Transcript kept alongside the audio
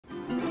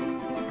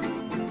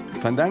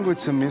Fandango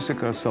is a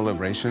musical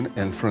celebration,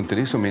 and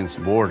fronterizo means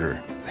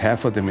border.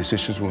 Half of the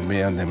musicians will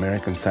be on the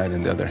American side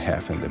and the other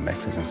half on the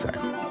Mexican side.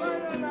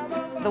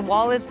 The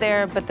wall is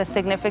there, but the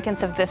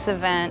significance of this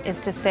event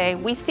is to say,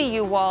 we see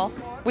you, wall,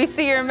 we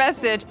see your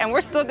message, and we're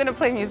still gonna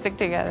play music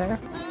together.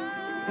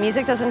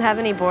 Music doesn't have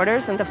any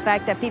borders, and the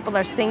fact that people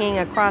are singing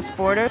across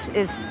borders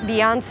is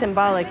beyond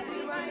symbolic.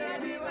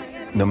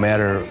 No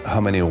matter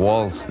how many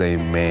walls they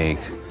make,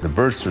 the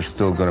birds are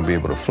still gonna be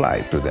able to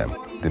fly through them.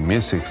 The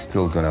music's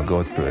still gonna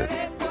go through it.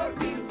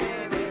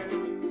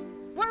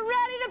 We're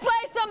ready to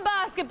play some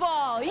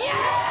basketball,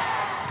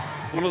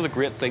 yeah! One of the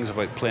great things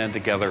about playing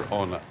together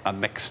on a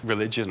mixed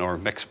religion or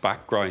mixed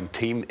background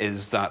team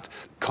is that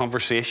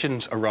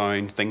conversations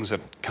around things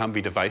that can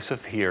be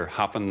divisive here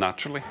happen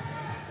naturally.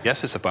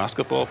 Yes, it's a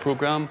basketball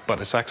program, but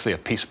it's actually a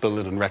peace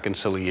building and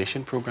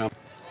reconciliation program.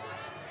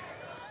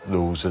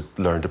 Those that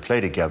learn to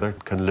play together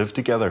can live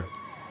together.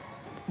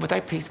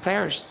 Without peace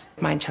players,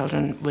 my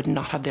children would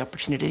not have the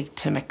opportunity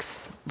to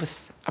mix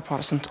with a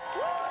Protestant.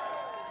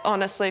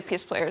 Honestly,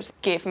 peace players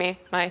gave me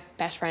my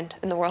best friend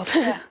in the world.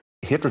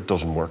 Hatred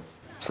doesn't work.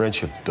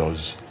 Friendship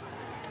does.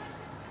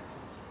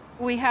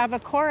 We have a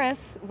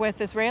chorus with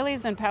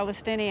Israelis and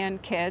Palestinian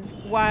kids,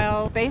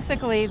 while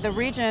basically the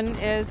region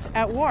is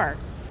at war.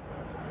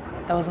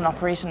 There was an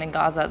operation in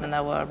Gaza, and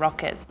there were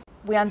rockets.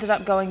 We ended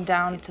up going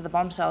down to the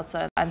bomb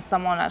shelter, and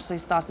someone actually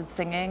started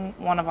singing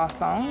one of our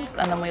songs,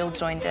 and then we all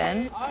joined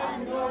in.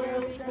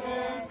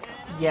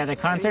 Yeah, the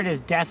concert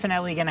is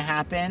definitely going to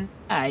happen.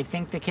 I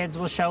think the kids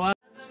will show up.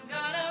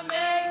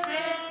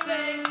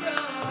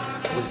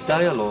 With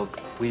dialogue,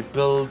 we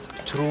build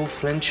true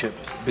friendship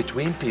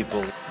between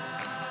people.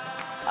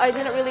 I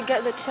didn't really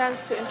get the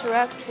chance to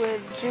interact with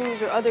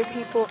Jews or other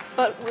people,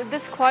 but with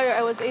this choir,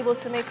 I was able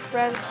to make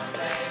friends.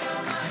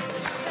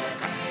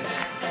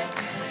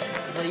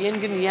 The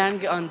yin and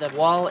yang on the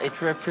wall, it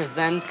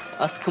represents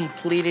us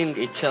completing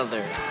each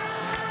other.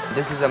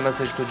 This is a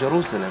message to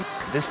Jerusalem.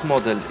 This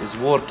model is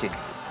working.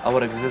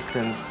 Our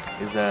existence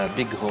is a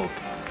big hope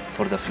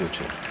for the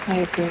future. I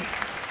agree.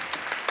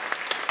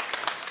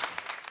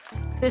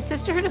 The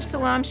Sisterhood of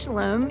Salam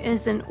Shalom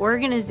is an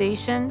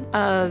organization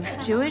of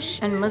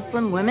Jewish and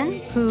Muslim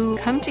women who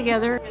come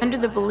together under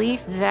the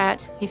belief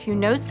that if you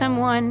know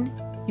someone,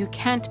 you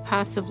can't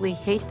possibly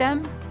hate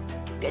them.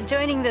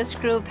 Joining this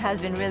group has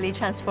been really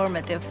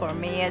transformative for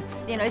me.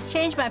 It's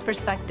changed my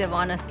perspective,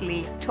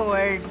 honestly,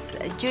 towards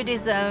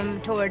Judaism,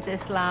 towards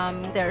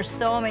Islam. There are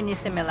so many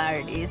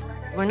similarities.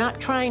 We're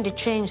not trying to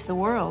change the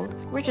world.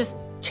 We're just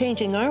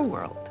changing our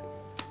world.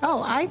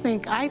 Oh, I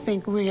think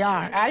we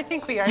are. I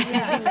think we are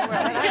changing the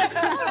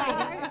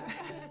world.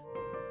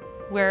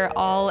 We're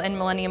all in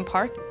Millennium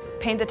Park.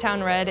 Paint the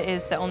Town Red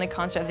is the only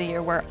concert of the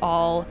year where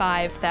all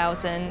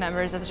 5,000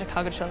 members of the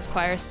Chicago Children's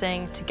Choir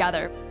sing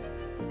together.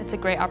 It's a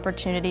great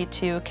opportunity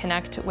to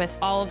connect with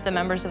all of the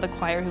members of the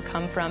choir who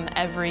come from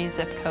every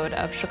zip code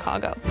of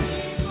Chicago.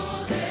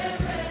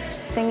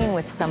 Singing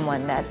with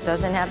someone that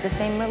doesn't have the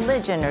same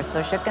religion or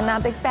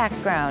socioeconomic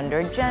background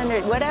or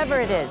gender, whatever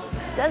it is,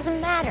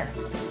 doesn't matter.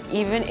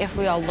 Even if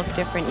we all look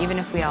different, even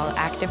if we all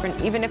act different,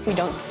 even if we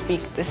don't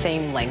speak the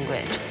same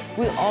language,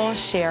 we all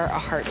share a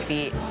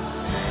heartbeat.